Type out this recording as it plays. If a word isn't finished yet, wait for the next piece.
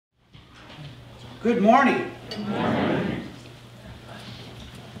Good morning. Good morning.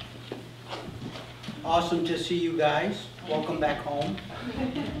 Awesome to see you guys. Welcome back home.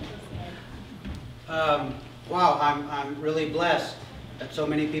 Wow, I'm really blessed that so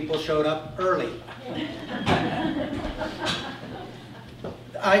many people showed up early.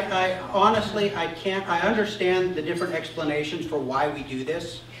 I honestly, I understand the different explanations for why we do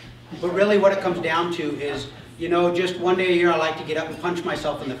this, but really what it comes down to is, you know, just one day a year I like to get up and punch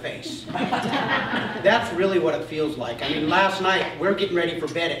myself in the face. That's really what it feels like. I mean, last night we're getting ready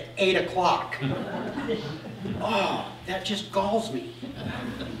for bed at 8 o'clock. Oh, that just galls me.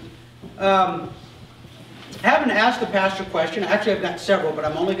 Haven't asked the pastor question. Actually, I've got several, but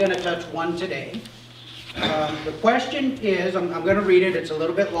I'm only going to touch one today. The question is, I'm going to read it. It's a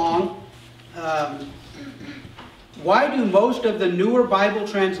little bit long. Why do most of the newer Bible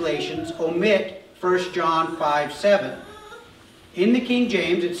translations omit 1 John 5:7? In the King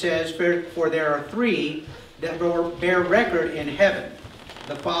James, it says, for there are three that bear record in heaven,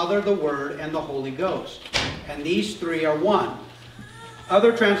 the Father, the Word, and the Holy Ghost. And these three are one.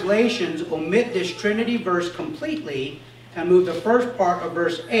 Other translations omit this Trinity verse completely and move the first part of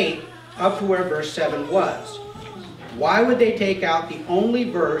verse 8 up to where verse 7 was. Why would they take out the only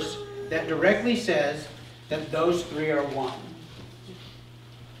verse that directly says that those three are one?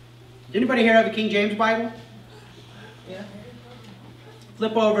 Does anybody here have a King James Bible? Yeah.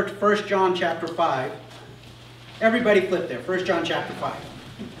 Flip over to 1 John chapter 5. Everybody flip there, 1 John chapter 5.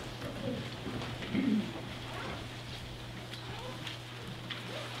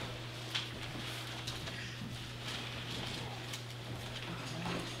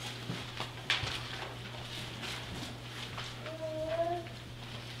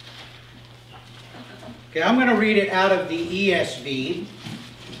 Okay, I'm going to read it out of the ESV.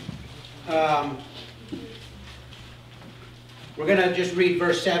 We're going to just read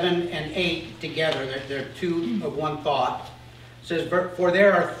verse 7 and 8 together. They're two of one thought. It says, for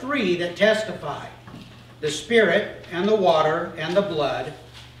there are three that testify, the Spirit and the water and the blood,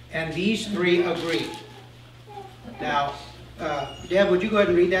 and these three agree. Now, Deb, would you go ahead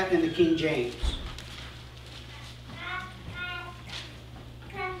and read that in the King James?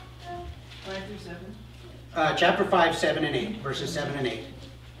 5 through 7. Chapter 5, 7 and 8, verses 7 and 8.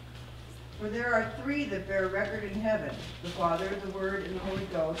 For there are three that bear record in heaven, the Father, the Word, and the Holy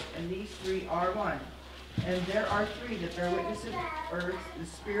Ghost, and these three are one. And there are three that bear witness in earth, the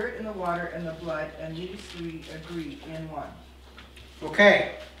Spirit and the water and the blood, and these three agree in one.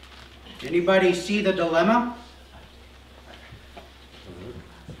 Okay. Anybody see the dilemma?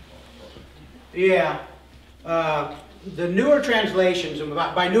 Yeah. The newer translations, and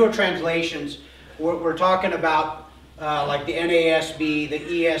by newer translations, we're talking about like the NASB, the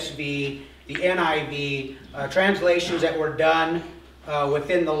ESV, the NIV, translations that were done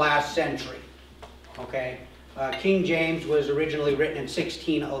within the last century. Okay, King James was originally written in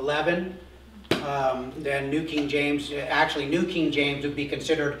 1611. Then New King James, actually New King James would be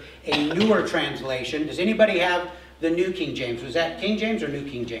considered a newer translation. Does anybody have the New King James? Was that King James or New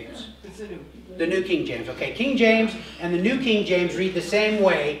King James? It's a new. The New King James. Okay, King James and the New King James read the same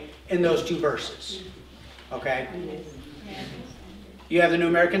way in those two verses. Okay? You have the New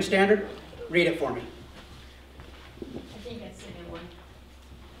American Standard? Read it for me. I think that's the new one.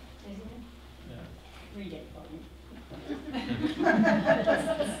 Isn't it? Yeah. Read it for me.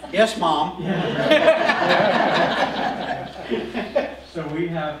 Yes, Mom. So we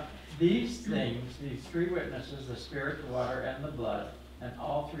have these things, these three witnesses, the Spirit, the water, and the blood, and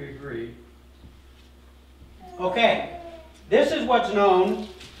all three agree. Okay. This is what's known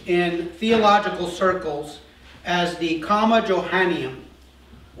in theological circles as the Comma Johanneum,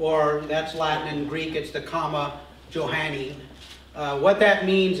 or that's Latin and Greek, it's the Comma Johanneum. What that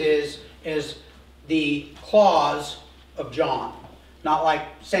means is the clause of John. Not like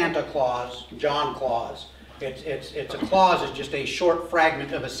Santa Claus, John Claus. It's a clause, it's just a short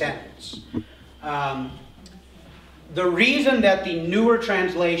fragment of a sentence. The reason that the newer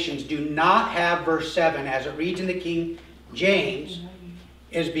translations do not have verse 7 as it reads in the King James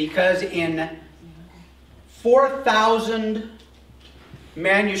is because in 4,000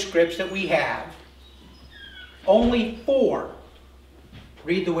 manuscripts that we have, only 4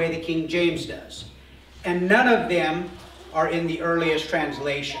 read the way the King James does. And none of them are in the earliest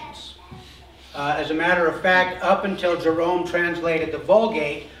translations. As a matter of fact, up until Jerome translated the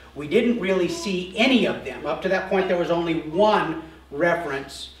Vulgate, we didn't really see any of them. Up to that point, there was only one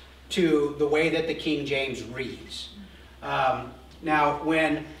reference to the way that the King James reads. Now,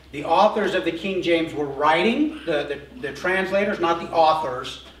 when the authors of the King James were writing, the translators, not the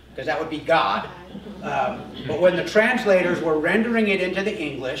authors, because that would be God, but when the translators were rendering it into the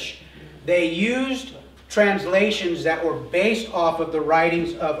English, they used translations that were based off of the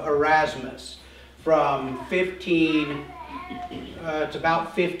writings of Erasmus from it's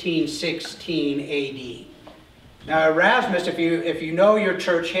about 1516 AD. Now Erasmus, if you know your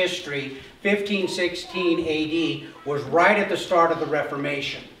church history, 1516 AD was right at the start of the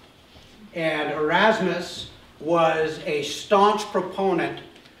Reformation. And Erasmus was a staunch proponent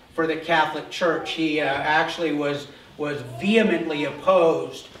for the Catholic Church. He actually was vehemently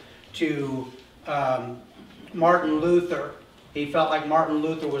opposed to Martin Luther. He felt like Martin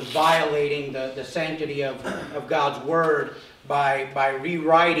Luther was violating the sanctity of God's Word by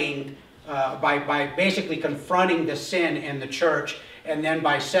rewriting, by basically confronting the sin in the church, and then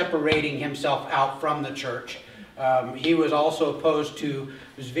by separating himself out from the church. He was also opposed to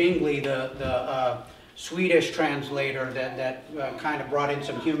Zwingli, the Swedish translator that kind of brought in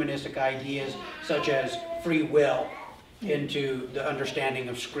some humanistic ideas such as free will into the understanding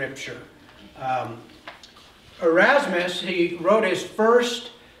of Scripture. Erasmus, he wrote his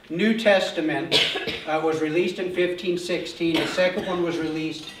first New Testament, was released in 1516. The second one was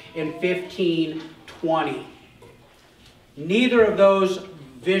released in 1520. Neither of those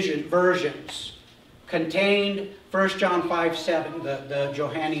versions contained 1 John 5:7, the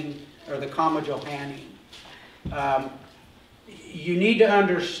Johannine, or the Comma Johanni. You need to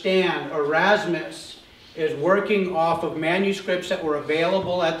understand, Erasmus is working off of manuscripts that were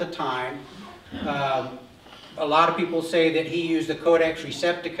available at the time. A lot of people say that he used the Codex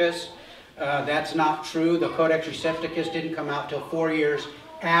Recepticus. That's not true. The Codex Recepticus didn't come out till 4 years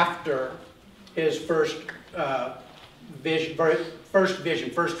after his first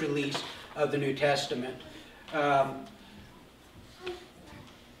release of the New Testament.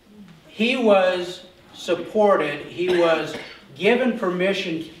 He was supported, he was given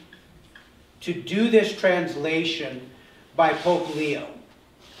permission to do this translation by Pope Leo.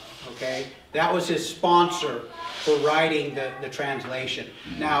 Okay? That was his sponsor for writing the translation.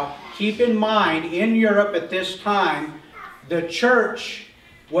 Now, keep in mind, in Europe at this time, the church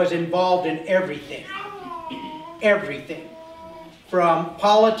was involved in everything. Everything. From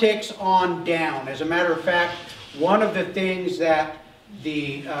politics on down. As a matter of fact, one of the things that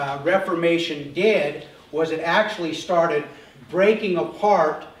the Reformation did was it actually started breaking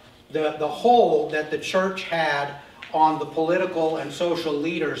apart the hold that the church had on the political and social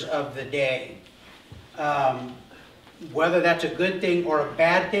leaders of the day. Whether that's a good thing or a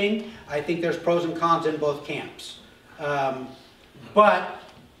bad thing, I think there's pros and cons in both camps. But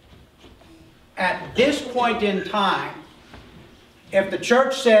at this point in time, if the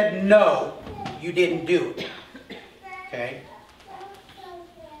church said no, you didn't do it. Okay?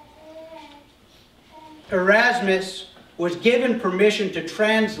 Erasmus was given permission to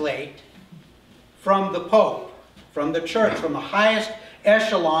translate from the Pope, from the church, from the highest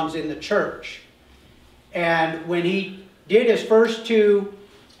echelons in the church. And when he did his first two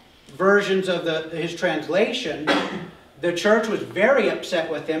versions of his translation, the church was very upset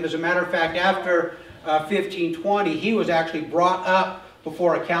with him. As a matter of fact, after 1520, he was actually brought up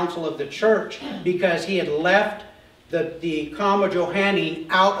before a council of the church because he had left the Comma Johanni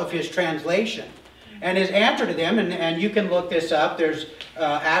out of his translation. And his answer to them, and you can look this up, there's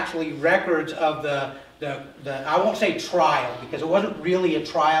actually records of the I won't say trial, because it wasn't really a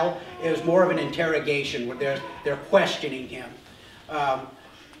trial, it was more of an interrogation where they're questioning him.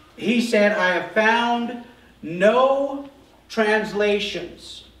 He said, I have found no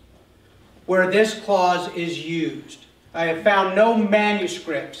translations where this clause is used. I have found no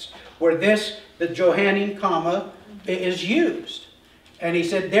manuscripts where the Johannine comma is used. And he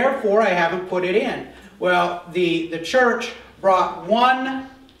said, therefore, I haven't put it in. Well, the church brought one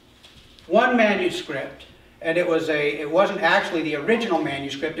manuscript, and it wasn't actually the original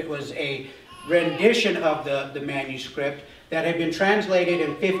manuscript, it was a rendition of the manuscript that had been translated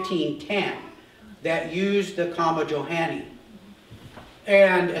in 1510 that used the Comma Johanni.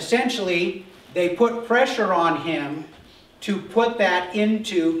 And essentially, they put pressure on him to put that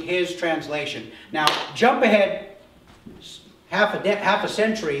into his translation. Now, jump ahead half a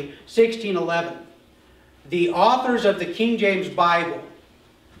century, 1611. The authors of the King James Bible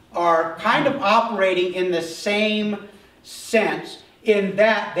are kind of operating in the same sense in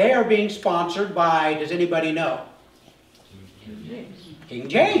that they are being sponsored by, does anybody know? King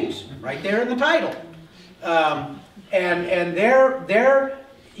James, right there in the title. And they're,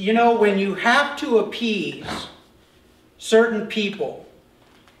 you know, when you have to appease certain people,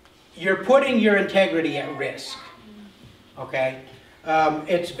 you're putting your integrity at risk. Okay?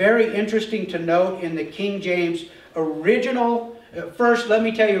 It's very interesting to note in the King James original. First, let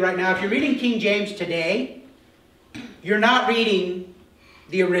me tell you right now, if you're reading King James today, you're not reading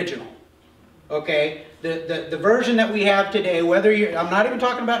the original. Okay, the version that we have today, whether you're, I'm not even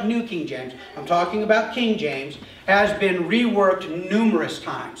talking about New King James, I'm talking about King James, has been reworked numerous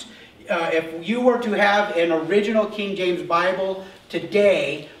times. If you were to have an original King James Bible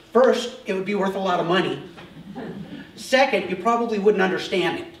today, first, it would be worth a lot of money. Second, you probably wouldn't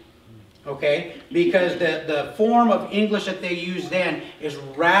understand it. Okay, because the form of English that they used then is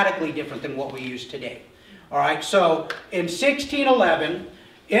radically different than what we use today. All right, so in 1611,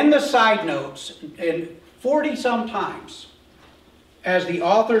 in the side notes, in 40-some times, as the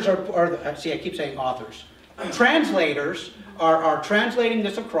authors see, I keep saying authors, translators are translating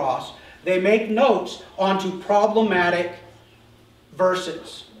this across, they make notes onto problematic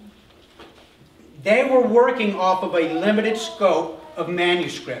verses. They were working off of a limited scope of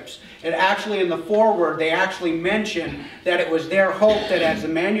manuscripts. And actually in the foreword, they actually mention that it was their hope that as the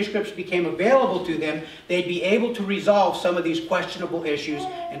manuscripts became available to them, they'd be able to resolve some of these questionable issues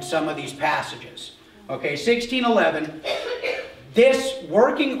in some of these passages. Okay, 1611, this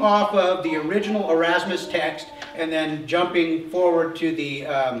working off of the original Erasmus text and then jumping forward to the,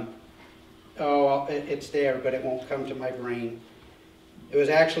 it's there, but it won't come to my brain. It was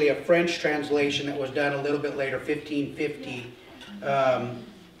actually a French translation that was done a little bit later, 1550.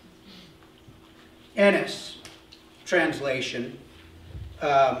 Ennis translation.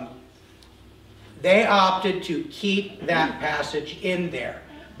 They opted to keep that passage in there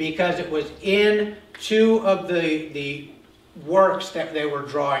because it was in two of the works that they were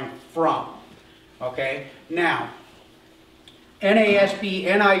drawing from. Okay? Now, NASB,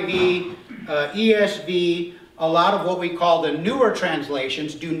 NIV, ESV, a lot of what we call the newer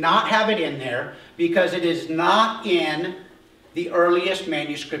translations do not have it in there because it is not in the earliest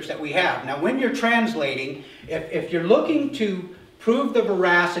manuscripts that we have. Now, when you're translating, if you're looking to prove the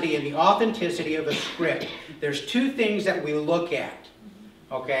veracity and the authenticity of a script, there's two things that we look at.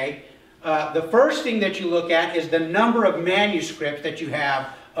 Okay? The first thing that you look at is the number of manuscripts that you have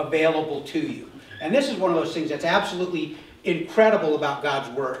available to you. And this is one of those things that's absolutely incredible about God's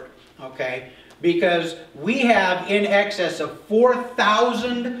Word. Okay? Because we have in excess of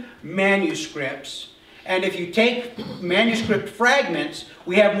 4,000 manuscripts. And if you take manuscript fragments,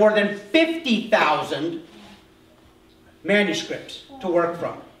 we have more than 50,000 manuscripts to work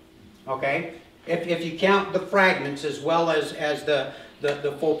from. Okay? If you count the fragments as well as the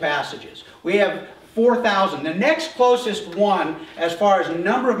full passages. We have 4,000. The next closest one, as far as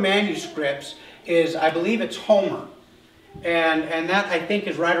number of manuscripts, is, I believe it's Homer. And that, I think,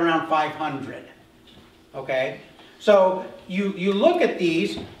 is right around 500. Okay? So you look at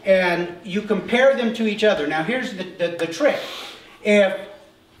these and you compare them to each other. Now here's the trick. If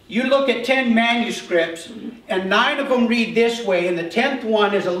you look at 10 manuscripts and 9 of them read this way and the 10th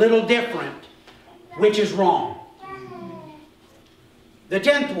one is a little different, which is wrong? The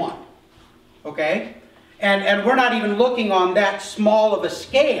 10th one. Okay? And we're not even looking on that small of a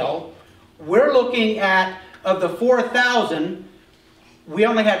scale. We're looking at, of the 4,000, we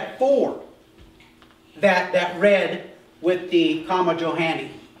only had 4 that read with the Comma Johanni.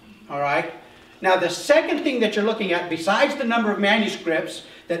 All right? Now the second thing that you're looking at, besides the number of manuscripts,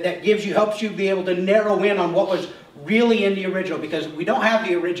 that helps you be able to narrow in on what was really in the original, because we don't have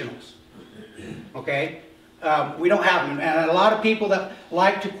the originals. Okay? We don't have them. And a lot of people that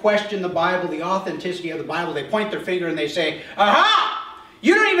like to question the Bible, the authenticity of the Bible, they point their finger and they say, aha!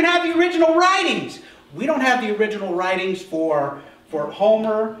 You don't even have the original writings. We don't have the original writings for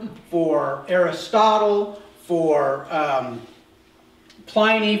Homer, for Aristotle, for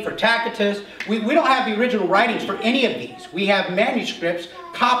Pliny, for Tacitus. We don't have the original writings for any of these. We have manuscripts,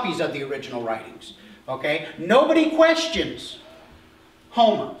 copies of the original writings. Okay? Nobody questions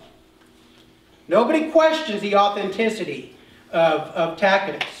Homer. Nobody questions the authenticity of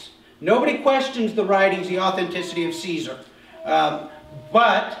Tacitus. Nobody questions the writings, the authenticity of Caesar.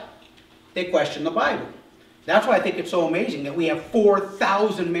 But they question the Bible. That's why I think it's so amazing that we have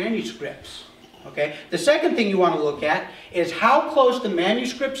 4,000 manuscripts. Okay? The second thing you want to look at is how close the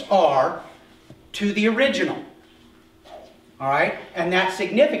manuscripts are to the original. All right? And that's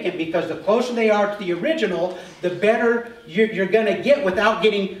significant because the closer they are to the original, the better you're going to get without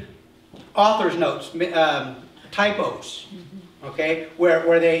getting author's notes, typos. Okay?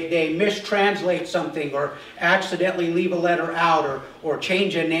 Where they mistranslate something or accidentally leave a letter out or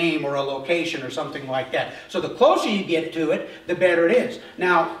change a name or a location or something like that. So the closer you get to it, the better it is.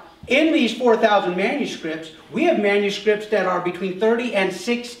 Now, in these 4,000 manuscripts, we have manuscripts that are between 30 and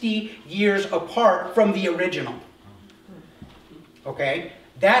 60 years apart from the original. Okay?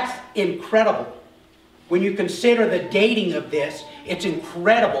 That's incredible. When you consider the dating of this, it's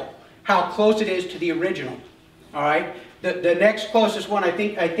incredible how close it is to the original. All right? The next closest one, I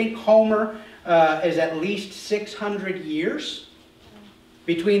think Homer is at least 600 years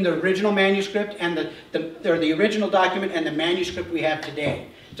between the original manuscript and the original document and the manuscript we have today.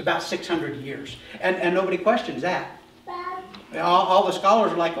 It's about 600 years. And nobody questions that. All the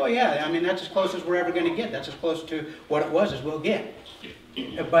scholars are like, oh yeah, I mean, that's as close as we're ever going to get. That's as close to what it was as we'll get.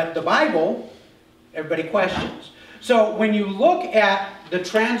 But the Bible, everybody questions. So when you look at the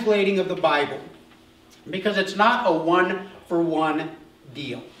translating of the Bible, because it's not a one-for-one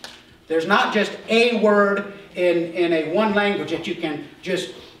deal. There's not just a word in a one language that you can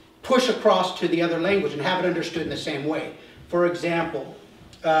just push across to the other language and have it understood in the same way. For example,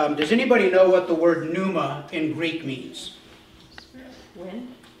 does anybody know what the word pneuma in Greek means?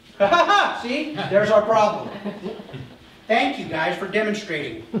 Wind. See? There's our problem. Thank you guys for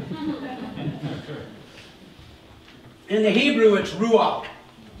demonstrating. In the Hebrew, it's ruach.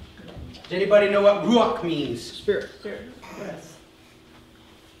 Does anybody know what ruach means? Spirit. Breath.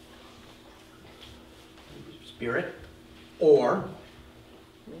 Spirit, or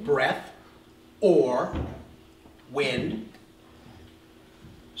breath, or wind.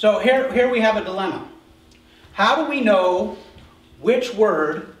 So here we have a dilemma. How do we know which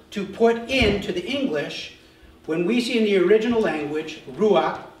word to put into the English when we see in the original language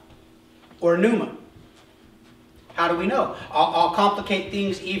ruach or pneuma? How do we know? I'll complicate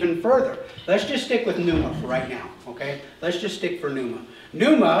things even further. Let's just stick with pneuma for right now, okay? Let's just stick for pneuma.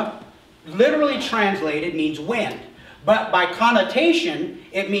 Pneuma, literally translated, means wind. But by connotation,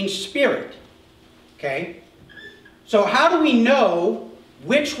 it means spirit, okay? So how do we know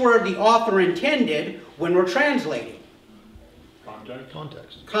which word the author intended when we're translating?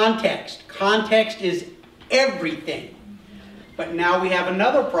 Context. Context. Context is everything. But now we have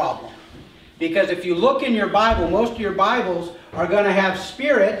another problem. Because if you look in your Bible, most of your Bibles are going to have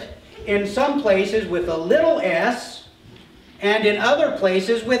spirit in some places with a little s and in other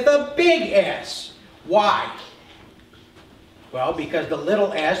places with a big S. Why? Well, because the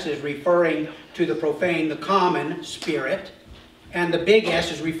little s is referring to the profane, the common spirit, and the big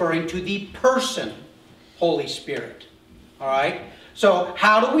S is referring to the person, Holy Spirit. All right? So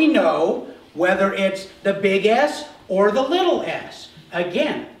how do we know whether it's the big S or the little s?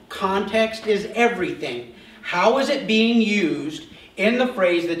 Again, context is everything. How is it being used in the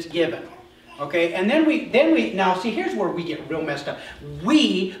phrase that's given? Okay, and then we now see, here's where we get real messed up.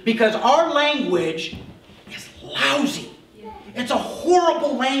 Because our language is lousy. It's a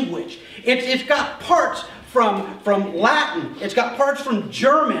horrible language. It's got parts from Latin. It's got parts from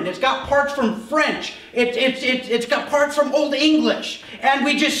German. It's got parts from French. It's got parts from Old English. And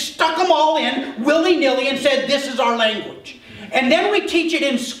we just stuck them all in willy-nilly and said, this is our language. And then we teach it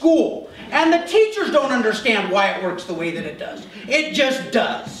in school. And the teachers don't understand why it works the way that it does. It just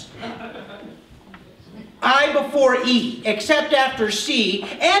does. I before E, except after C,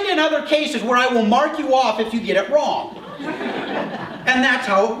 and in other cases where I will mark you off if you get it wrong. And that's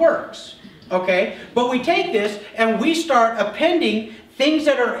how it works. Okay? But we take this and we start appending things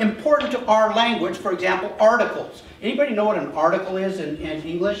that are important to our language. For example, articles. Anybody know what an article is in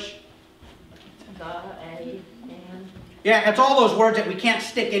English? The, a, and. Yeah, it's all those words that we can't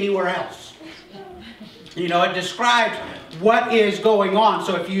stick anywhere else. You know, it describes what is going on.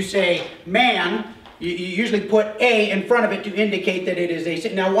 So if you say man, you usually put a in front of it to indicate that it is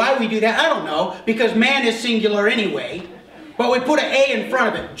a... Now, why we do that, I don't know, because man is singular anyway. But we put an a in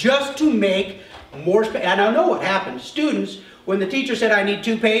front of it just to make more space. And I know what happened. Students, when the teacher said I need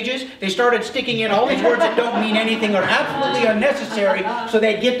 2 pages, they started sticking in all these words that don't mean anything or absolutely unnecessary so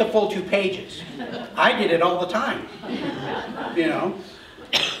they'd get the full 2 pages. I did it all the time. You know.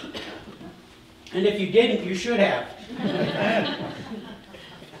 And if you didn't, you should have.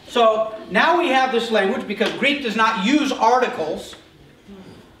 So now we have this language, because Greek does not use articles,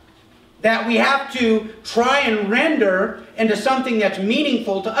 that we have to try and render into something that's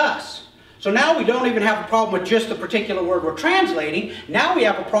meaningful to us. So now we don't even have a problem with just the particular word we're translating. Now we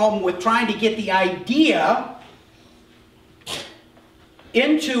have a problem with trying to get the idea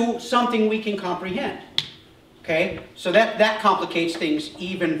into something we can comprehend. Okay? So that complicates things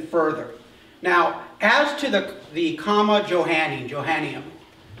even further. Now, as to the comma Johannium,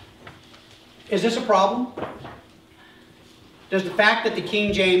 is this a problem? Does the fact that the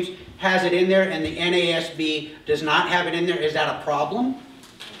King James has it in there and the NASB does not have it in there, is that a problem?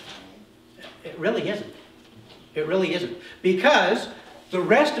 It really isn't. It really isn't. Because the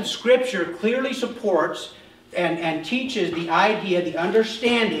rest of Scripture clearly supports and teaches the idea, the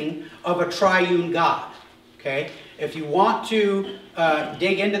understanding of a triune God. Okay? If you want to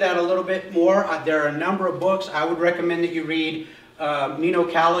dig into that a little bit more, there are a number of books. I would recommend that you read Mino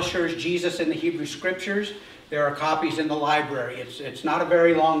Kalisher's Jesus in the Hebrew Scriptures. There are copies in the library. It's not a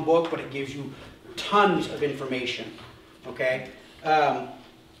very long book, but it gives you tons of information. Okay?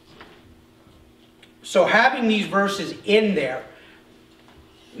 So having these verses in there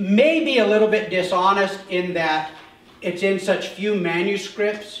may be a little bit dishonest in that it's in such few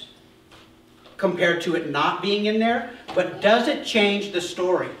manuscripts compared to it not being in there, but does it change the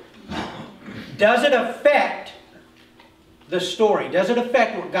story? Does it affect the story? Does it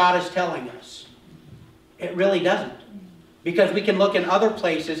affect what God is telling us? It really doesn't. Because we can look in other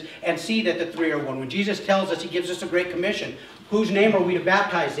places and see that the three are one. When Jesus tells us, He gives us a great commission. Whose name are we to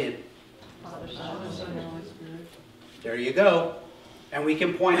baptize in? Father, Son, and Holy Spirit. There you go. And we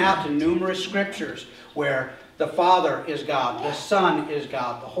can point out to numerous scriptures where the Father is God, the Son is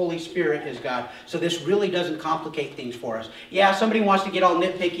God, the Holy Spirit is God. So this really doesn't complicate things for us. Yeah, somebody wants to get all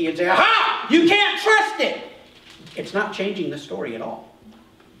nitpicky and say, aha, you can't trust it. It's not changing the story at all.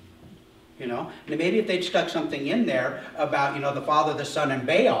 You know, and maybe if they'd stuck something in there about, you know, the Father, the Son, and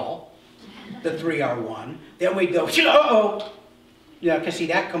Baal, the three are one, then we'd go, uh-oh. Yeah, because see,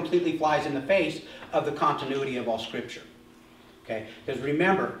 that completely flies in the face of the continuity of all Scripture. Okay, because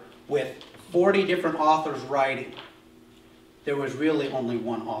remember, with 40 different authors writing, there was really only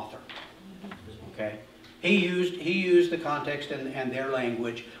one author. Okay, he used the context and their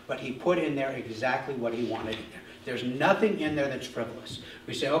language, but he put in there exactly what he wanted in there. There's nothing in there that's frivolous.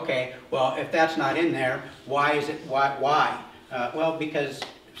 We say, okay, well, if that's not in there, why is it? Why? Well, because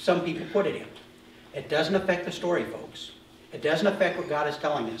some people put it in. It doesn't affect the story, folks. It doesn't affect what God is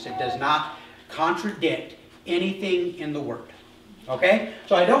telling us. It does not contradict anything in the Word. Okay?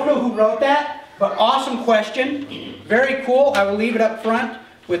 So I don't know who wrote that, but awesome question. Very cool. I will leave it up front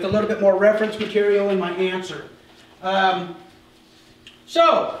with a little bit more reference material in my answer.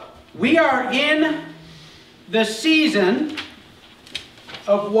 So, we are in the season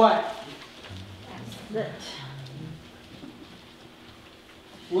of what?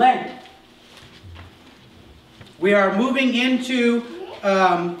 Lent. We are moving into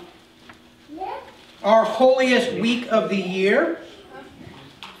our holiest week of the year.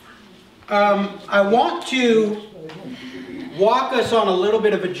 I want to walk us on a little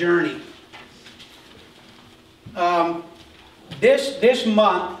bit of a journey. This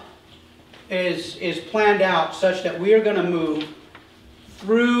month is planned out such that we are going to move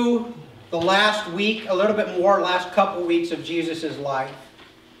through the last week, a little bit more, last couple weeks of Jesus' life.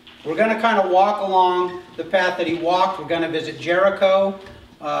 We're going to kind of walk along the path that He walked. We're going to visit Jericho.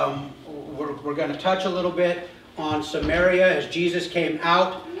 We're going to touch a little bit on Samaria as Jesus came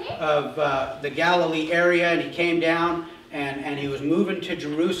out of the Galilee area and He came down and He was moving to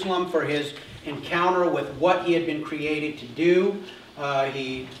Jerusalem for His encounter with what He had been created to do.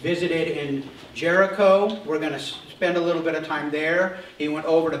 He visited in Jericho. We're going to spend a little bit of time there. He went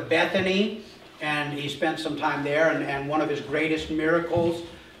over to Bethany and He spent some time there, and one of His greatest miracles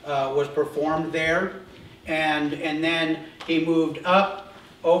was performed there. And then He moved up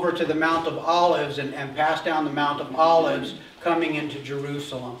over to the Mount of Olives and passed down the Mount of Olives coming into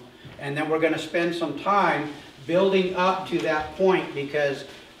Jerusalem. And then we're going to spend some time building up to that point because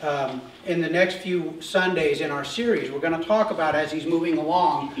in the next few Sundays in our series, we're going to talk about, as He's moving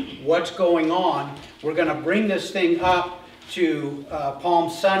along, what's going on. We're going to bring this thing up to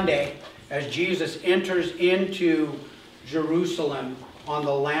Palm Sunday as Jesus enters into Jerusalem on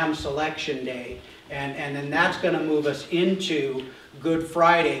the Lamb Selection Day. And then that's going to move us into Good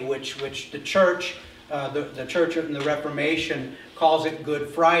Friday, which the church, the church in the Reformation calls it Good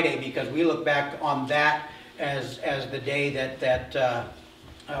Friday because we look back on that as the day that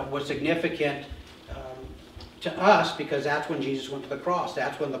was significant to us because that's when Jesus went to the cross.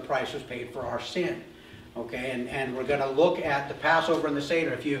 That's when the price was paid for our sin. Okay, and we're going to look at the Passover and the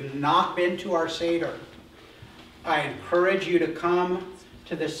Seder. If you have not been to our Seder, I encourage you to come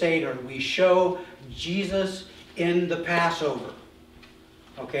to the Seder. We show Jesus in the Passover.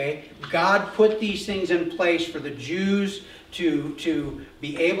 Okay? God put these things in place for the Jews to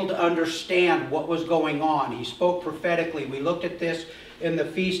be able to understand what was going on. He spoke prophetically. We looked at this in the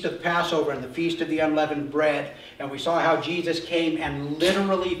Feast of Passover and the Feast of the Unleavened Bread. And we saw how Jesus came and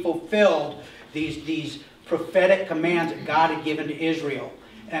literally fulfilled these prophetic commands that God had given to Israel.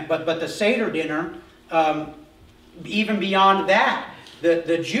 But the Seder dinner, even beyond that,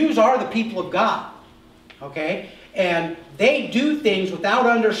 the Jews are the people of God. Okay? And they do things without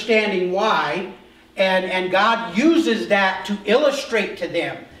understanding why. And God uses that to illustrate to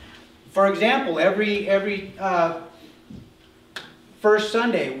them. For example, every first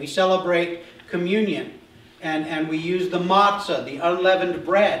Sunday we celebrate communion. And we use the matzah, the unleavened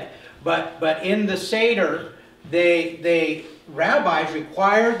bread. But in the Seder, rabbis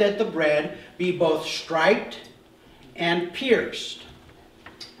required that the bread be both striped and pierced.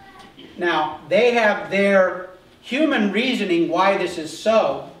 Now, they have their human reasoning why this is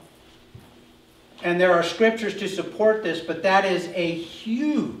so, and there are scriptures to support this, but that is a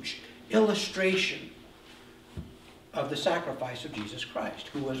huge illustration of the sacrifice of Jesus Christ,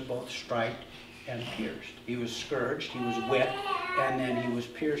 who was both striped and pierced. He was scourged, he was whipped, and then he was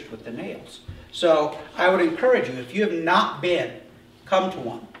pierced with the nails. So I would encourage you, if you have not been, come to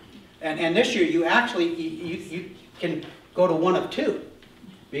one. And this year you actually you can go to one of two,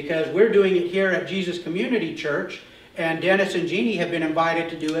 because we're doing it here at Jesus Community Church, and Dennis and Jeannie have been invited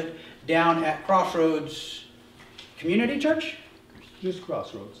to do it down at Crossroads Community Church? Just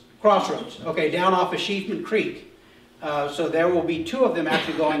Crossroads. Crossroads, okay, down off of Sheafman Creek. So there will be two of them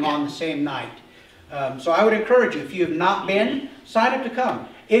actually going on the same night. So I would encourage you, if you have not been, sign up to come.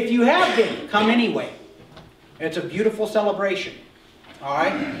 If you have been, come anyway. It's a beautiful celebration. All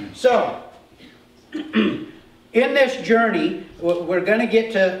right? So, in this journey, we're going to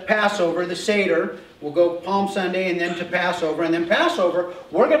get to Passover, the Seder. We'll go Palm Sunday and then to Passover. And then Passover,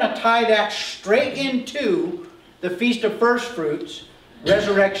 we're going to tie that straight into the Feast of First Fruits,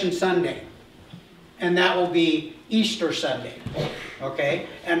 Resurrection Sunday. And that will be Easter Sunday. Okay?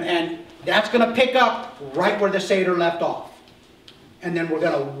 And that's going to pick up right where the Seder left off. And then we're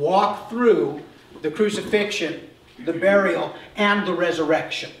going to walk through the crucifixion, the burial, and the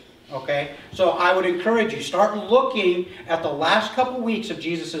resurrection. Okay? So I would encourage you, start looking at the last couple weeks of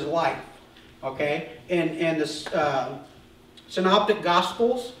Jesus' life. Okay? In the Synoptic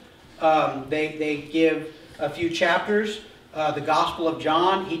Gospels, they give a few chapters. The Gospel of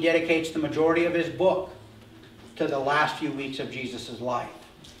John, he dedicates the majority of his book to the last few weeks of Jesus' life.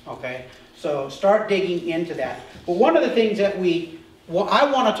 Okay? So start digging into that. But one of the things that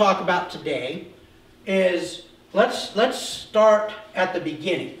I want to talk about today is let's start at the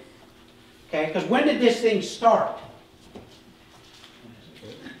beginning. Okay? Because when did this thing start?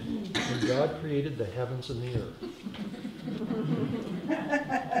 When God created the heavens and the earth.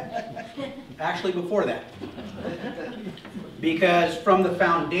 Actually before that. Because from the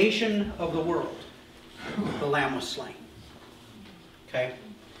foundation of the world, the Lamb was slain. Okay?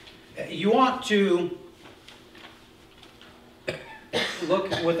 You want to look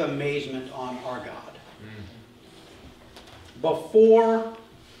with amazement on our God. Before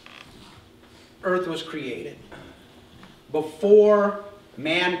earth was created, before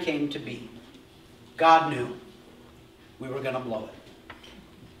man came to be, God knew we were going to blow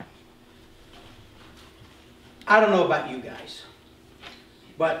it. I don't know about you guys,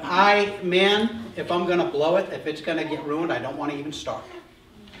 but if I'm going to blow it, if it's going to get ruined, I don't want to even start.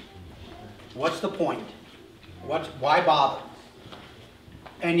 What's the point? Why bother?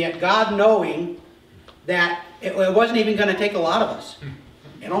 And yet God, knowing that it wasn't even going to take a lot of us.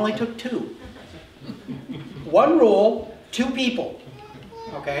 It only took two. One rule, two people.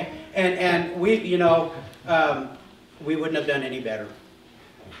 Okay? And we, we wouldn't have done any better.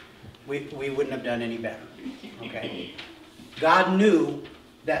 We wouldn't have done any better. Okay? God knew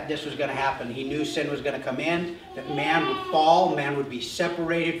that this was going to happen. He knew sin was going to come in, that man would fall, man would be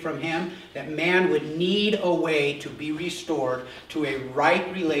separated from him, that man would need a way to be restored to a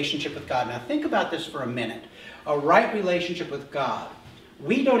right relationship with God. Now think about this for a minute. A right relationship with God.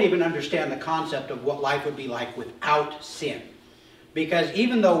 We don't even understand the concept of what life would be like without sin. Because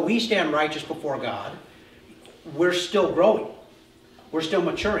even though we stand righteous before God, we're still growing. We're still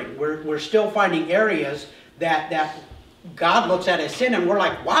maturing. We're still finding areas that God looks at as sin and we're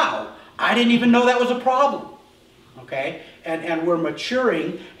like, wow, I didn't even know that was a problem. Okay? And we're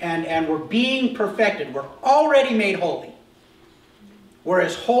maturing and we're being perfected. We're already made holy. We're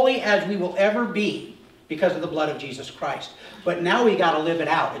as holy as we will ever be because of the blood of Jesus Christ. But now we got to live it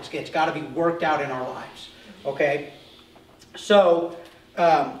out. It's got to be worked out in our lives. Okay? So,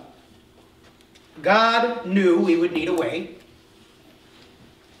 God knew we would need a way.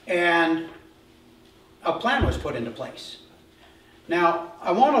 And a plan was put into place. Now,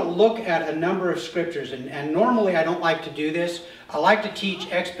 I want to look at a number of scriptures, and normally I don't like to do this. I like to teach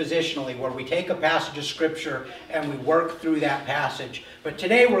expositionally, where we take a passage of scripture and we work through that passage. But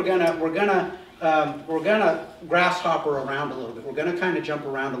today we're gonna grasshopper around a little bit. We're gonna kind of jump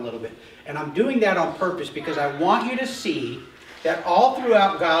around a little bit, and I'm doing that on purpose because I want you to see that all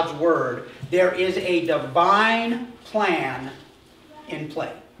throughout God's Word there is a divine plan in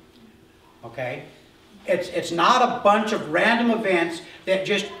play. Okay? It's not a bunch of random events that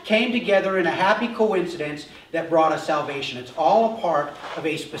just came together in a happy coincidence that brought us salvation. It's all a part of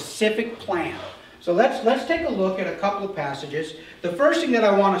a specific plan. So let's take a look at a couple of passages. The first thing that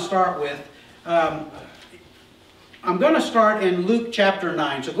I want to start with, I'm going to start in Luke chapter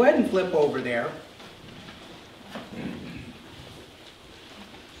 9. So go ahead and flip over there.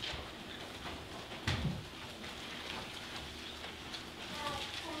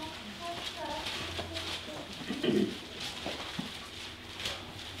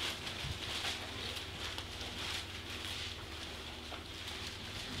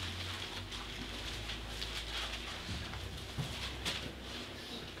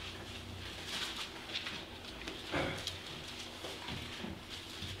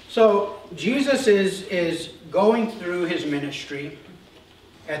 So Jesus is going through his ministry.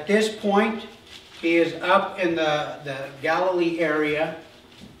 At this point, he is up in the Galilee area.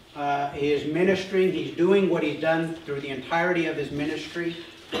 He is ministering. He's doing what he's done through the entirety of his ministry.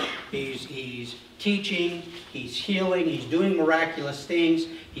 He's teaching. He's healing. He's doing miraculous things.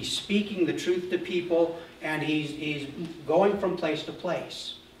 He's speaking the truth to people. And he's going from place to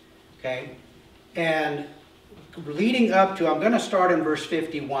place. Okay? And leading up to, I'm going to start in verse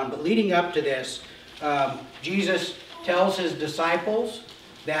 51, but leading up to this, Jesus tells his disciples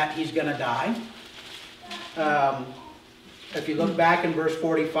that he's going to die. If you look back in verse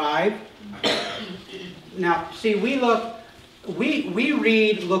 45, now see, we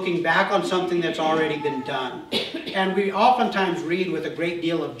read looking back on something that's already been done, and we oftentimes read with a great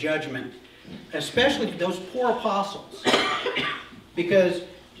deal of judgment, especially those poor apostles, because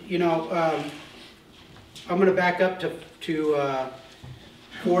you know. I'm going to back up to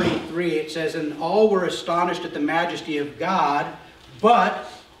 43. It says, "And all were astonished at the majesty of God, but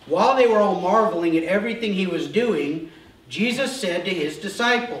while they were all marveling at everything he was doing, Jesus said to his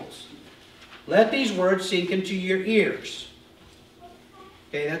disciples, 'Let these words sink into your ears.'"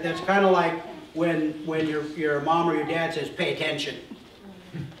 Okay, that's kind of like when your mom or your dad says, "Pay attention."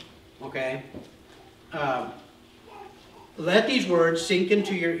 Okay? "Let these words sink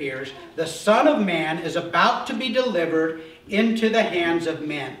into your ears. The Son of Man is about to be delivered into the hands of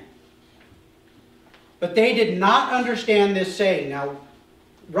men." But they did not understand this saying. Now,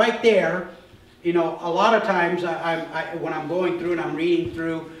 right there, you know, a lot of times when I'm going through and I'm reading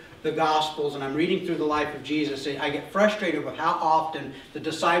through the Gospels and I'm reading through the life of Jesus, I get frustrated with how often the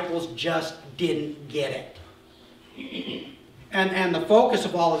disciples just didn't get it. And the focus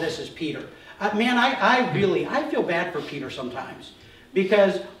of all of this is Peter. Man, I feel bad for Peter sometimes,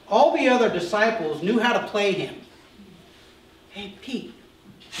 because all the other disciples knew how to play him. "Hey, Pete,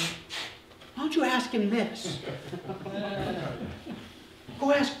 why don't you ask him this?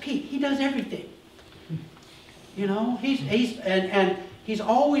 Go ask Pete. He does everything." You know, he's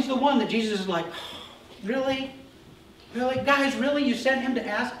always the one that Jesus is like, "Really? Really? Guys, really? You sent him to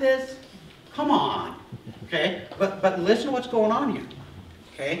ask this? Come on." Okay? But listen to what's going on here.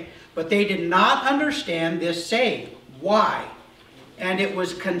 Okay? "But they did not understand this saying." Why? "And it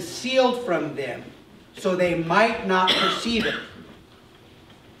was concealed from them, so they might not perceive it."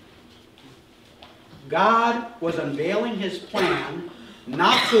 God was unveiling his plan,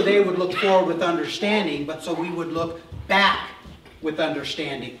 not so they would look forward with understanding, but so we would look back with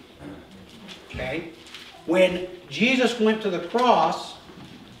understanding. Okay? When Jesus went to the cross,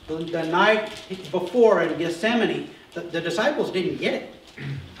 the night before in Gethsemane, the disciples didn't get it.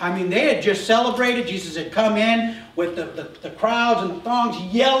 I mean, they had just celebrated. Jesus had come in with the crowds and the throngs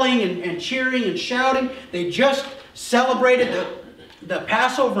yelling and cheering and shouting. They just celebrated the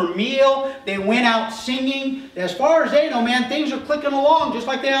Passover meal. They went out singing. As far as they know, man, things are clicking along just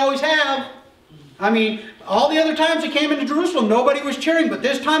like they always have. I mean, all the other times they came into Jerusalem, nobody was cheering, but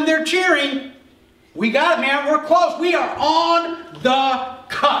this time they're cheering. We got it, man. We're close. We are on the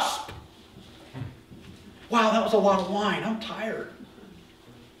cusp. Wow, that was a lot of wine. I'm tired.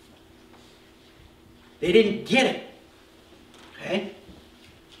 They didn't get it. Okay?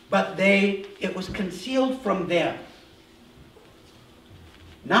 But it was concealed from them.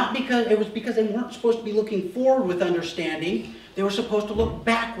 Not because, it was because they weren't supposed to be looking forward with understanding. They were supposed to look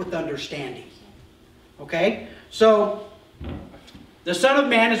back with understanding. Okay? So, the Son of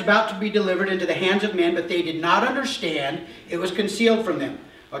Man is about to be delivered into the hands of men, but they did not understand. It was concealed from them.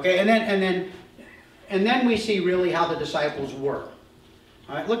 Okay? And then we see really how the disciples were.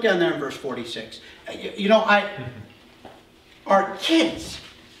 All right, look down there in verse 46. You know, our kids,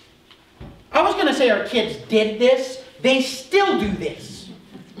 I was going to say our kids did this. They still do this.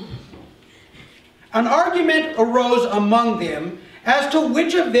 An argument arose among them as to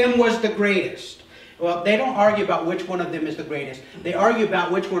which of them was the greatest. Well, they don't argue about which one of them is the greatest. They argue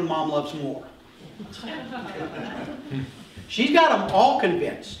about which one mom loves more. She's got them all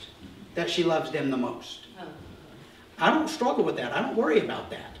convinced that she loves them the most. I don't struggle with that. I don't worry about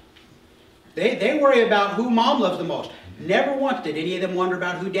that. They worry about who mom loves the most. Never once did any of them wonder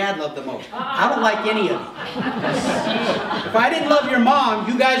about who Dad loved the most. I don't like any of them. If I didn't love your mom,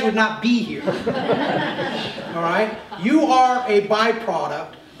 you guys would not be here. All right? You are a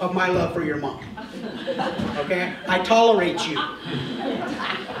byproduct of my love for your mom. Okay? I tolerate you.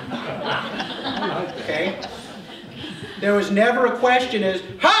 Okay? There was never a question as,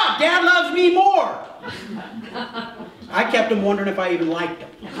 ha! Dad loves me more! I kept them wondering if I even liked them.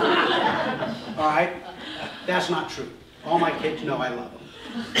 All right? That's not true. All my kids know I love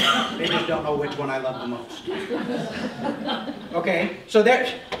them. They just don't know which one I love the most. Okay? So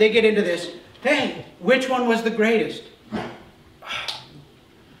they get into this. Hey, which one was the greatest?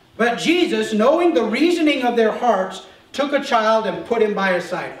 But Jesus, knowing the reasoning of their hearts, took a child and put him by his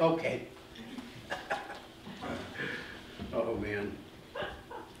side. Okay. Oh, man.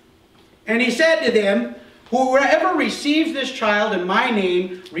 And he said to them, whoever receives this child in my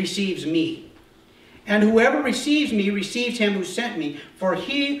name receives me. And whoever receives me receives him who sent me. For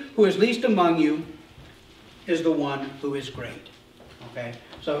he who is least among you is the one who is great. Okay?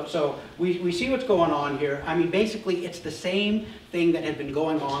 So we see what's going on here. I mean, basically, it's the same thing that had been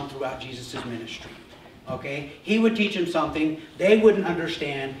going on throughout Jesus' ministry. Okay? He would teach them something. They wouldn't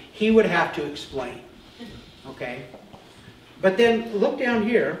understand. He would have to explain. Okay? But then, look down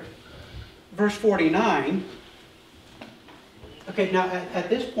here. Verse 49. Okay, now at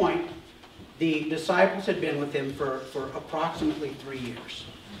this point, the disciples had been with him for approximately 3 years.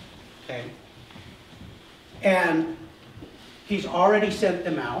 Okay? And he's already sent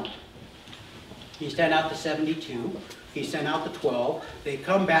them out. He sent out the 72. He sent out the 12. They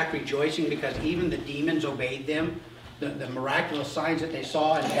come back rejoicing because even the demons obeyed them. The miraculous signs that they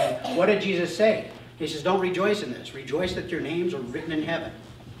saw. And what did Jesus say? He says, don't rejoice in this. Rejoice that your names are written in heaven.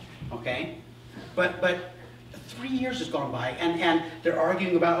 Okay? But 3 years has gone by, and they're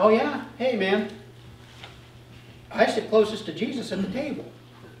arguing about, oh yeah, hey man, I sit closest to Jesus at the table.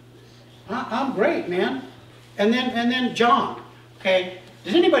 I'm great, man. And then John. Okay,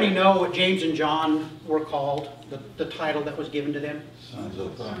 does anybody know what James and John were called? The title that was given to them? Sons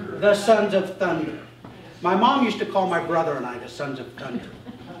of thunder. The Sons of Thunder. My mom used to call my brother and I the Sons of Thunder.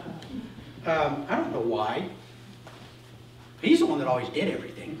 I don't know why. He's the one that always did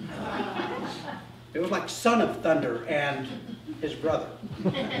everything. It was like Son of Thunder and his brother.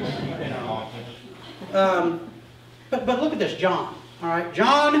 You know. But look at this, John. All right,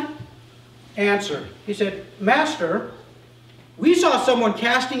 John answered. He said, Master, we saw someone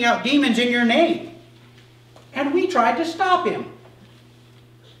casting out demons in your name, and we tried to stop him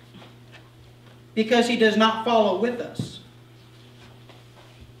because he does not follow with us.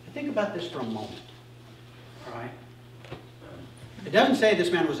 Think about this for a moment. All right. It doesn't say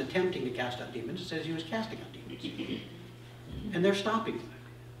this man was attempting to cast out demons. It says he was casting out demons. And they're stopping him.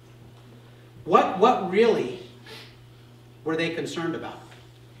 What really were they concerned about?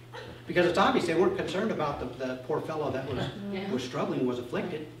 Because it's obvious they weren't concerned about the poor fellow that was struggling, was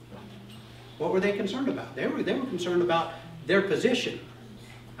afflicted. What were they concerned about? They were concerned about their position.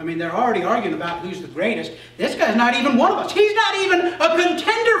 I mean, they're already arguing about who's the greatest. This guy's not even one of us. He's not even a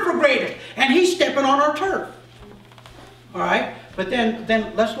contender for greatest. And he's stepping on our turf. All right? But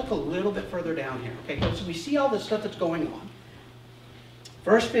then let's look a little bit further down here. Okay, so we see all this stuff that's going on.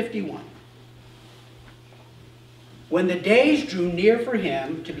 Verse 51. When the days drew near for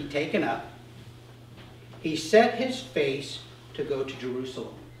him to be taken up, he set his face to go to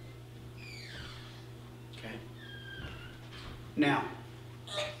Jerusalem. Okay. Now,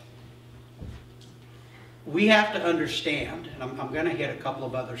 we have to understand, and I'm going to hit a couple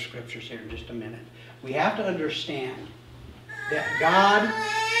of other scriptures here in just a minute. We have to understand that God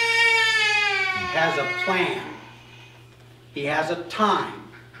has a plan. He has a time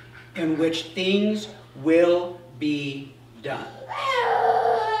in which things will be done.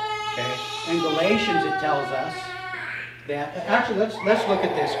 Okay? In Galatians it tells us that, actually let's look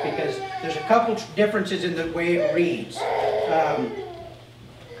at this because there's a couple differences in the way it reads.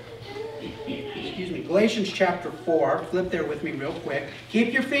 Excuse me, Galatians chapter 4, flip there with me real quick.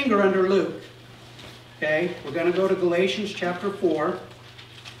 Keep your finger under Luke. Okay, we're going to go to Galatians chapter 4.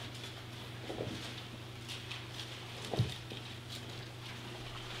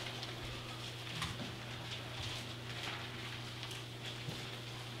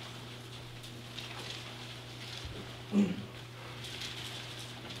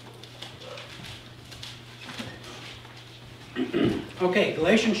 Okay,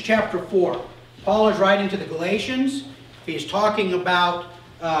 Galatians chapter 4. Paul is writing to the Galatians. He's talking about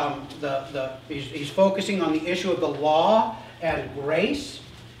he's focusing on the issue of the law and grace.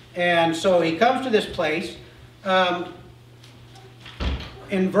 And so he comes to this place.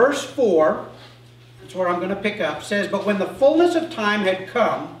 In verse 4, that's where I'm going to pick up, says, "But when the fullness of time had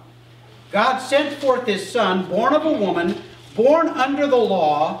come, God sent forth his Son, born of a woman, born under the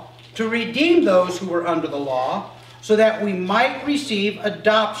law, to redeem those who were under the law, so that we might receive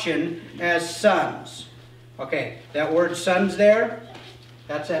adoption as sons." Okay, that word sons there,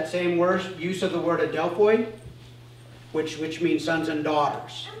 that's that same word, use of the word adelphoi, which means sons and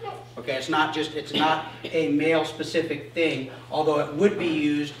daughters. Okay, it's not a male-specific thing, although it would be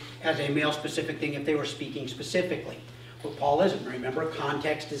used as a male-specific thing if they were speaking specifically. But Paul isn't. Remember,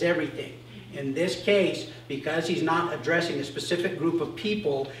 context is everything. In this case, because he's not addressing a specific group of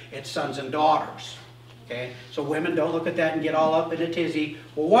people, it's sons and daughters. Okay, so women, don't look at that and get all up in a tizzy.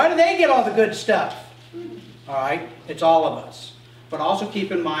 Well, why do they get all the good stuff? All right, it's all of us. But also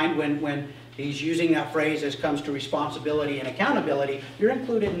keep in mind when he's using that phrase as comes to responsibility and accountability, you're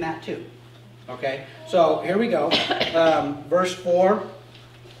included in that too. Okay, so here we go. Verse 4,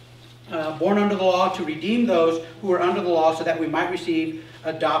 born under the law to redeem those who are under the law so that we might receive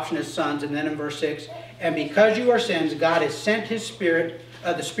adoption as sons. And then in verse 6, "And because you are sins, God has sent his Spirit,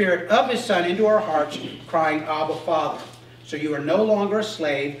 the Spirit of his Son into our hearts, crying, Abba, Father. So you are no longer a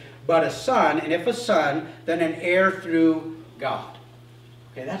slave, but a son, and if a son, then an heir through God."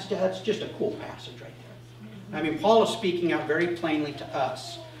 Okay, that's just a cool passage right there. I mean, Paul is speaking out very plainly to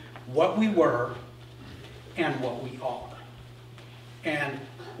us what we were and what we are. And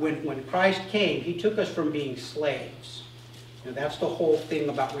when Christ came, he took us from being slaves. And that's the whole thing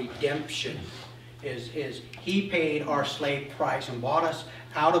about redemption, is he paid our slave price and bought us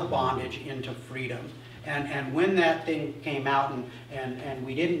out of bondage into freedom. And when that thing came out, and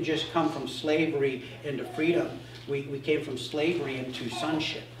we didn't just come from slavery into freedom, we came from slavery into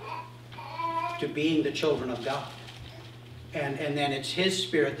sonship, to being the children of God. And then it's his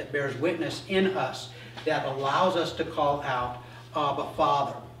Spirit that bears witness in us that allows us to call out, Abba,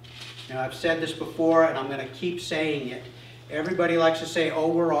 Father. Now, I've said this before, and I'm going to keep saying it. Everybody likes to say, oh,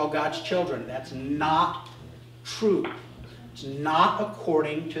 we're all God's children. That's not true. It's not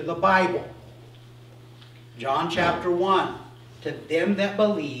according to the Bible. John chapter 1, "To them that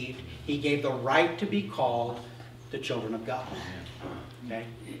believed, he gave the right to be called the children of God." Okay?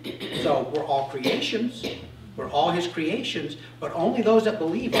 So we're all creations. We're all his creations, but only those that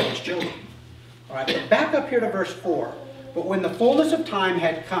believe are his children. All right, but back up here to verse 4. "But when the fullness of time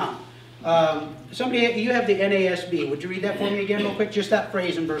had come," somebody, you have the NASB. Would you read that for me again real quick? Just that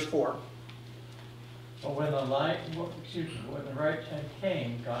phrase in verse 4. But when the right time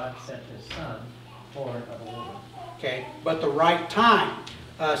came, God sent his Son, born of a woman. Okay, but the right time.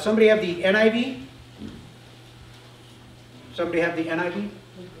 Somebody have the NIV? Somebody have the NIV?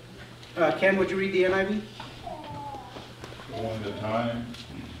 Ken, would you read the NIV? When the time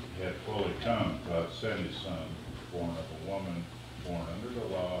had fully come, God sent his Son, born of a woman, born under the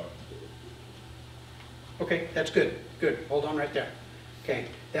law. Okay, that's good. Good. Hold on right there. Okay,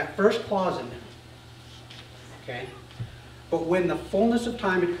 that first clause in there. Okay, but when the fullness of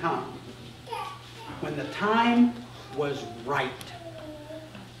time had come, when the time was right.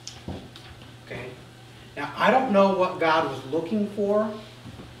 Okay, now I don't know what God was looking for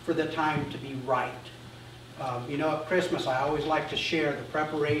the time to be right. You know, at Christmas I always like to share the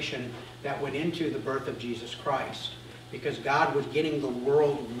preparation that went into the birth of Jesus Christ, because God was getting the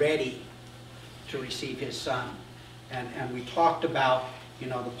world ready to receive his Son. And we talked about, you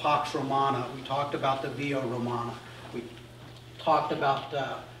know, the Pax Romana, we talked about the Via Romana, we talked about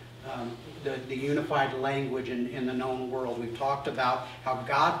the unified language in the known world. We've talked about how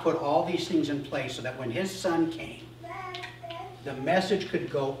God put all these things in place so that when his Son came, the message could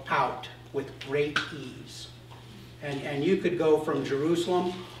go out with great ease. And you could go from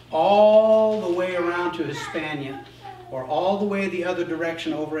Jerusalem all the way around to Hispania, or all the way the other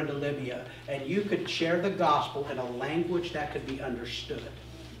direction over into Libya, and you could share the gospel in a language that could be understood.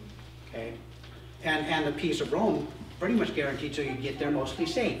 Okay? And the peace of Rome pretty much guaranteed so you'd get there mostly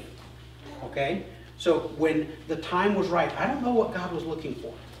safe. Okay? So when the time was right, I don't know what God was looking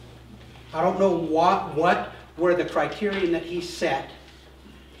for. I don't know what were the criterion that he set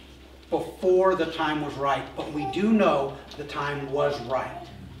before the time was right, but we do know the time was right.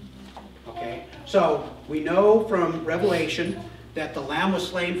 Okay? So we know from Revelation that the Lamb was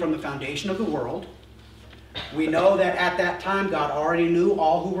slain from the foundation of the world. We know that at that time God already knew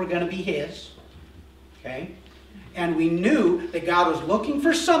all who were going to be his. Okay? And we knew that God was looking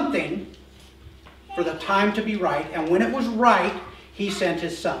for something for the time to be right, and when it was right, he sent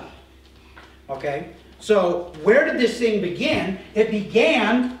his Son. Okay? So where did this thing begin? It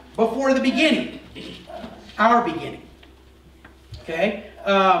began before the beginning. Our beginning. Okay?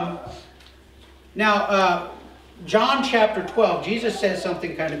 Now, John chapter 12, Jesus says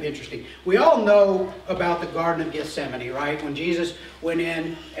something kind of interesting. We all know about the Garden of Gethsemane, right? When Jesus went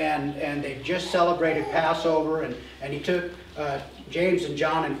in and they just celebrated Passover, and he took James and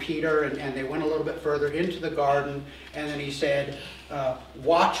John and Peter, and they went a little bit further into the garden, and then he said,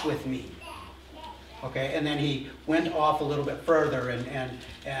 watch with me. Okay, and then he went off a little bit further,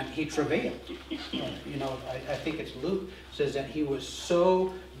 and he travailed. You know, I think it's Luke says that he was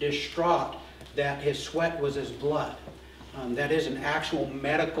so distraught that his sweat was as blood. That is an actual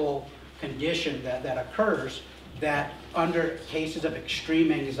medical condition that occurs, that under cases of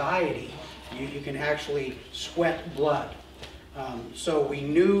extreme anxiety, you can actually sweat blood. So we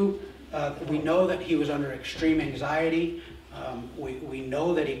know that he was under extreme anxiety. We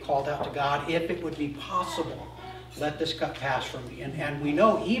know that he called out to God, if it would be possible, let this cup pass from me. And we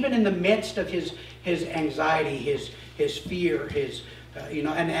know even in the midst of his anxiety, his fear,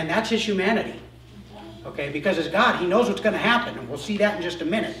 and that's his humanity. Okay, because as God, he knows what's going to happen, and we'll see that in just a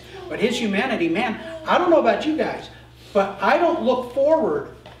minute. But his humanity, man, I don't know about you guys, but I don't look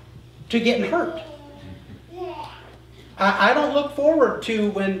forward to getting hurt. I don't look forward to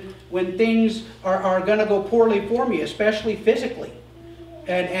when things are going to go poorly for me, especially physically.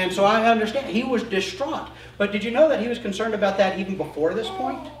 And so I understand. He was distraught. But did you know that he was concerned about that even before this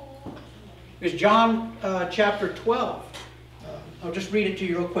point? Because John chapter 12. I'll just read it to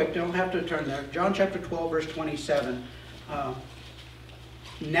you real quick. You don't have to turn there. John chapter 12, verse 27.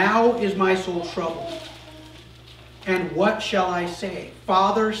 Now is my soul troubled. And what shall I say?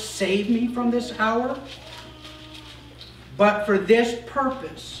 Father, save me from this hour. But for this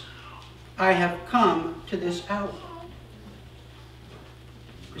purpose I have come to this hour.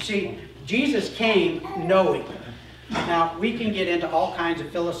 You see, Jesus came knowing. Now, we can get into all kinds of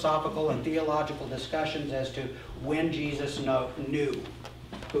philosophical and theological discussions as to when Jesus knew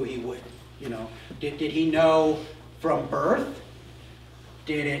who he would. You know, did he know from birth?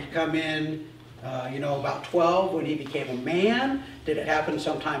 Did it come in, about 12 when he became a man? Did it happen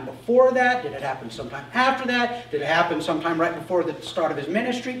sometime before that? Did it happen sometime after that? Did it happen sometime right before the start of his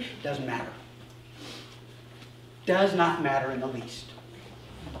ministry? Doesn't matter. Does not matter in the least.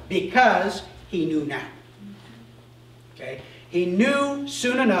 Because he knew now. Okay? He knew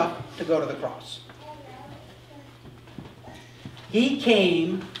soon enough to go to the cross. He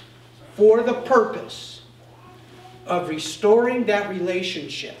came for the purpose of restoring that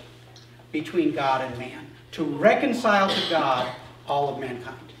relationship between God and man, to reconcile to God all of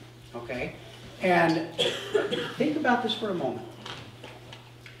mankind. Okay? And think about this for a moment.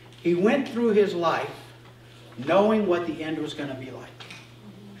 He went through his life knowing what the end was going to be like.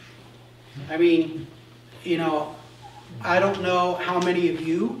 I mean, I don't know how many of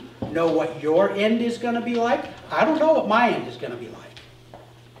you know what your end is going to be like. I don't know what my end is going to be like.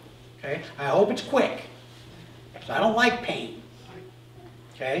 Okay? I hope it's quick. Because I don't like pain.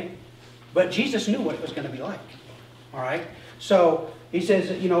 Okay? But Jesus knew what it was going to be like. All right? So he says,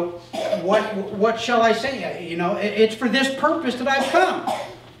 what shall I say? It's for this purpose that I've come.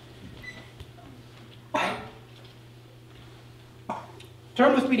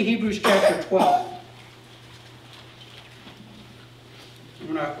 Turn with me to Hebrews chapter 12.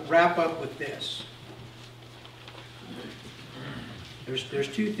 I'm going to wrap up with this. There's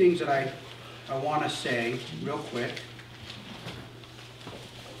two things that I want to say real quick.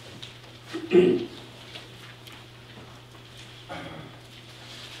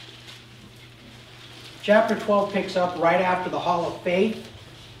 Chapter 12 picks up right after the Hall of Faith,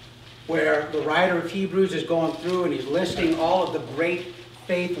 where the writer of Hebrews is going through and he's listing all of the great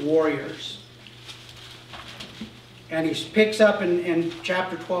faith warriors. And he picks up in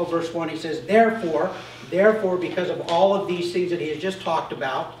chapter 12, verse 1, he says, Therefore, because of all of these things that he has just talked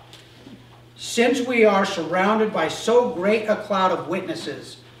about, since we are surrounded by so great a cloud of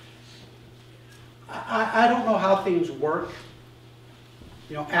witnesses. I don't know how things work,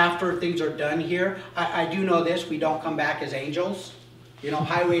 after things are done here. I do know this, we don't come back as angels.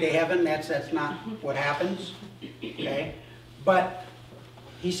 Highway to heaven, that's not what happens. Okay? But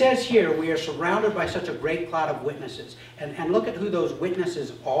he says here, we are surrounded by such a great cloud of witnesses. And look at who those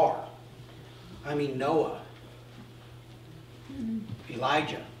witnesses are. I mean, Noah,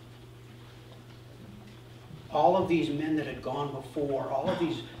 Elijah, all of these men that had gone before, all of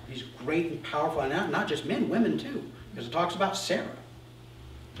these great and powerful, and not just men, women too, because it talks about Sarah,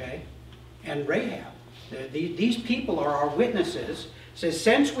 okay, and Rahab. These people are our witnesses. It says,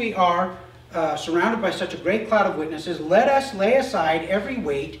 since we are surrounded by such a great cloud of witnesses, let us lay aside every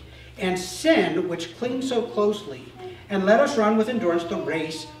weight and sin which clings so closely, and let us run with endurance the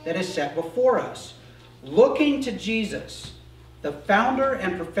race that is set before us, looking to Jesus, the founder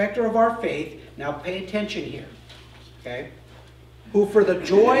and perfecter of our faith. Now pay attention here. Okay? Who for the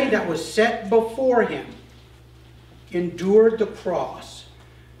joy that was set before him endured the cross,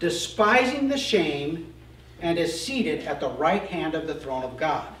 despising the shame, and is seated at the right hand of the throne of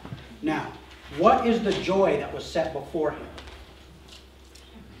God. Now, what is the joy that was set before him?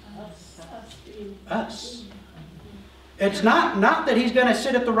 Us. It's not that he's going to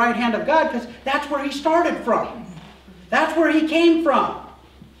sit at the right hand of God, because that's where he started from. That's where he came from.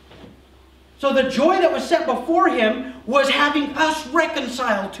 So the joy that was set before him was having us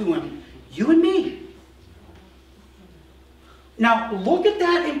reconciled to him. You and me. Now, look at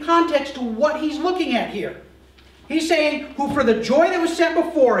that in context to what he's looking at here. He's saying, who for the joy that was set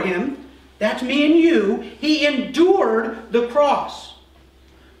before him, that's me and you, he endured the cross.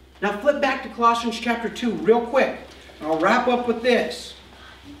 Now flip back to Colossians chapter 2 real quick. I'll wrap up with this.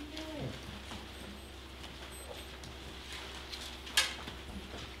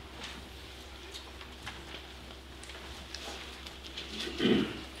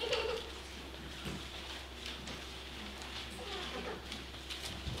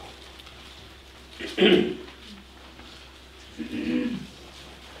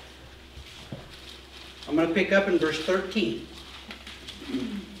 I'm going to pick up in verse 13.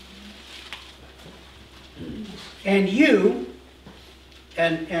 And you,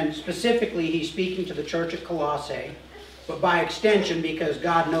 and specifically he's speaking to the church at Colossae, but by extension, because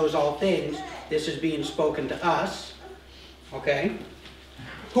God knows all things, this is being spoken to us, okay?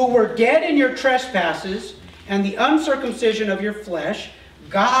 Who were dead in your trespasses and the uncircumcision of your flesh,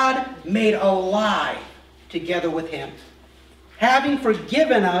 God made alive together with him, having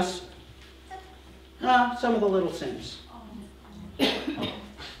forgiven us some of the little sins.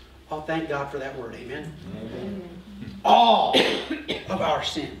 Oh, thank God for that word, amen? Amen. All of our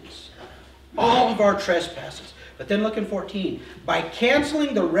sins. All of our trespasses. But then look in 14. By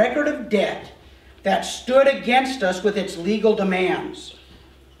canceling the record of debt that stood against us with its legal demands.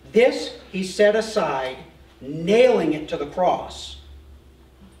 This he set aside, nailing it to the cross.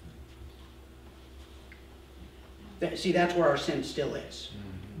 See, that's where our sin still is.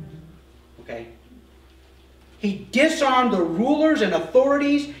 Okay? He disarmed the rulers and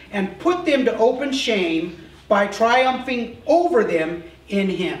authorities and put them to open shame by triumphing over them in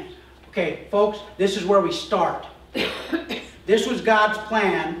him. Okay, folks, this is where we start. This was God's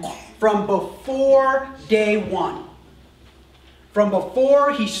plan from before day one. From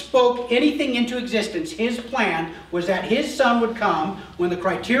before he spoke anything into existence, his plan was that his son would come. When the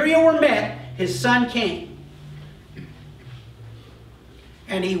criteria were met, his son came.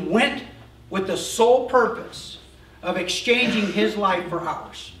 And he went with the sole purpose of exchanging his life for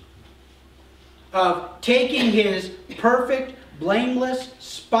ours. Of taking his perfect, blameless,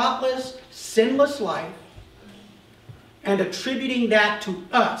 spotless, sinless life and attributing that to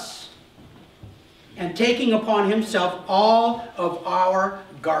us. And taking upon himself all of our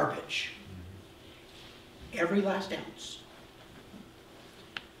garbage. Every last ounce.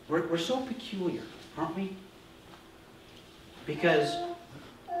 We're so peculiar, aren't we? Because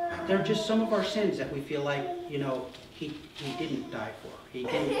they're just some of our sins that we feel like, you know, he didn't die for. He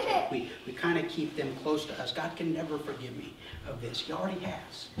didn't. We kind of keep them close to us. God can never forgive me of this. He already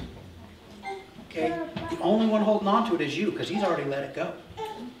has. Okay? The only one holding on to it is you, because he's already let it go.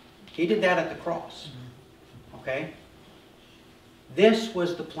 He did that at the cross. Okay? This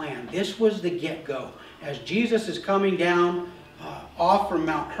was the plan. This was the get-go. As Jesus is coming down off from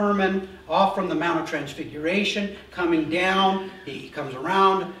Mount Hermon, off from the Mount of Transfiguration, coming down, he comes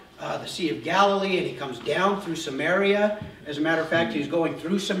around the Sea of Galilee, and he comes down through Samaria. As a matter of fact, he's going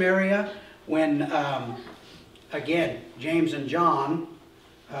through Samaria when, again, James and John,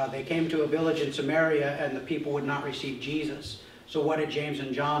 they came to a village in Samaria, and the people would not receive Jesus. So what did James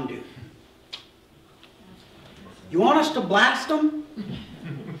and John do? You want us to blast them?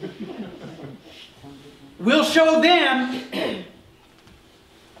 We'll show them.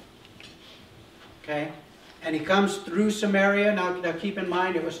 Okay? And he comes through Samaria. Now keep in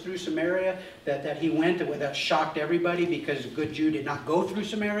mind, it was through Samaria that he went. That shocked everybody, because a good Jew did not go through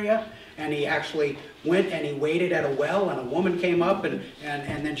Samaria. And he actually went and he waited at a well, and a woman came up, and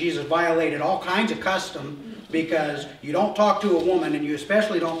then Jesus violated all kinds of custom, because you don't talk to a woman, and you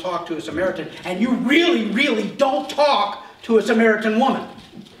especially don't talk to a Samaritan, and you really, really don't talk to a Samaritan woman.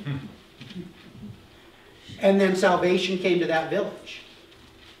 And then salvation came to that village.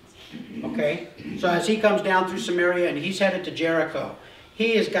 Okay? So as he comes down through Samaria and he's headed to Jericho,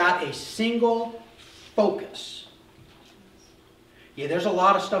 he has got a single focus. Yeah, there's a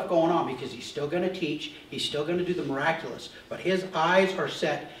lot of stuff going on, because he's still going to teach. He's still going to do the miraculous. But his eyes are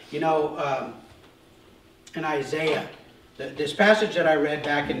set. You know, in Isaiah, this passage that I read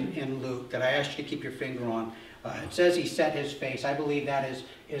back in Luke, that I asked you to keep your finger on, It says he set his face. I believe that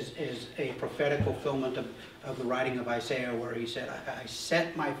is a prophetic fulfillment of the writing of Isaiah, where he said, I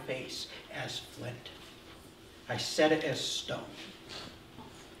set my face as flint. I set it as stone.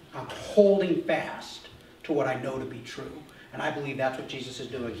 I'm holding fast to what I know to be true. And I believe that's what Jesus is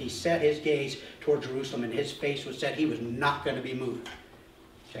doing. He set his gaze toward Jerusalem, and his face was set. He was not going to be moved.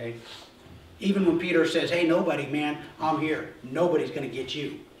 Okay? Even when Peter says, hey, nobody, man, I'm here. Nobody's going to get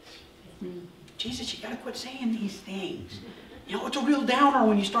you. Jesus, you got to quit saying these things. You know, it's a real downer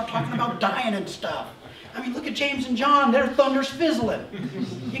when you start talking about dying and stuff. I mean, look at James and John. Their thunder's fizzling.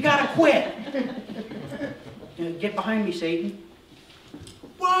 You got to quit. You know, get behind me, Satan.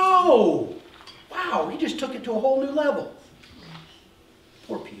 Whoa! Wow, he just took it to a whole new level.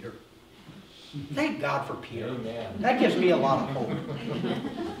 Poor Peter. Thank God for Peter. Amen. That gives me a lot of hope.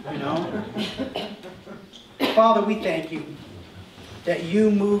 You know? Father, we thank you that you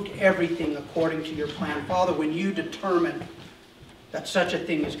moved everything according to your plan. Father, when you determined that such a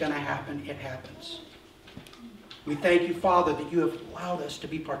thing is going to happen, it happens. We thank you, Father, that you have allowed us to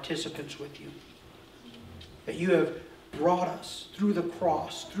be participants with you. That you have brought us through the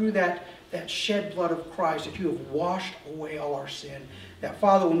cross, through that shed blood of Christ, that you have washed away all our sin. That,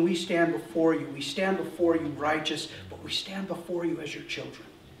 Father, when we stand before you righteous, but we stand before you as your children.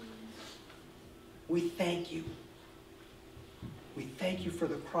 We thank you. We thank you for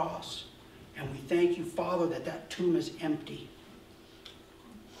the cross. And we thank you, Father, that that tomb is empty.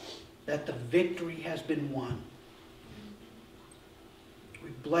 That the victory has been won.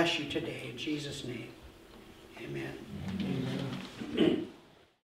 We bless you today in Jesus' name. Amen.